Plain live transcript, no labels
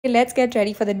Let's get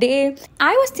ready for the day.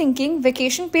 I was thinking,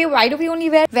 vacation pay, why do we only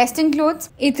wear western clothes?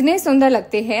 इतने सुंदर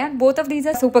लगते हैं. Both of these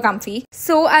are super comfy.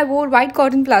 So I wore white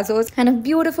cotton plazos and a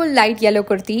beautiful light yellow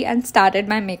kurti and started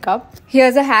my makeup.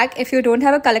 Here's a hack. If you don't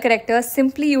have a color corrector,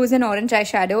 simply use an orange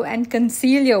eyeshadow and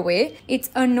conceal your way. It's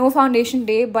a no foundation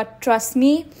day, but trust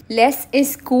me, less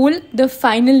is cool. The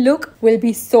final look will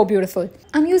be so beautiful.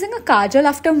 I'm using a kajal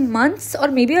after months or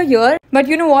maybe a year. But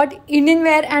you know what?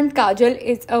 Indianwear and kajal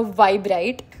is a vibe,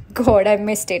 right? God, I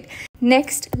missed it.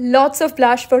 Next, lots of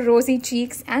blush for rosy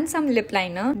cheeks and some lip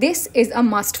liner. This is a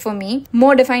must for me.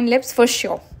 More defined lips for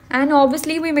sure. And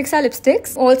obviously we mix our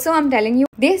lipsticks. Also, I'm telling you,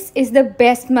 this is the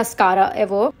best mascara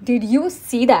ever. Did you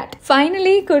see that?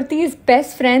 Finally, Kurti's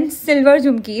best friend, silver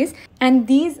jhumkis. And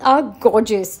these are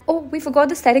gorgeous. Oh, we forgot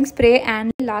the setting spray.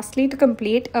 And lastly, to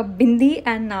complete, a bindi.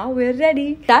 And now we're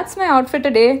ready. That's my outfit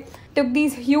today. Took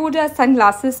these huge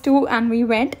sunglasses too. And we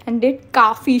went and did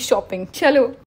kafi shopping. Chalo.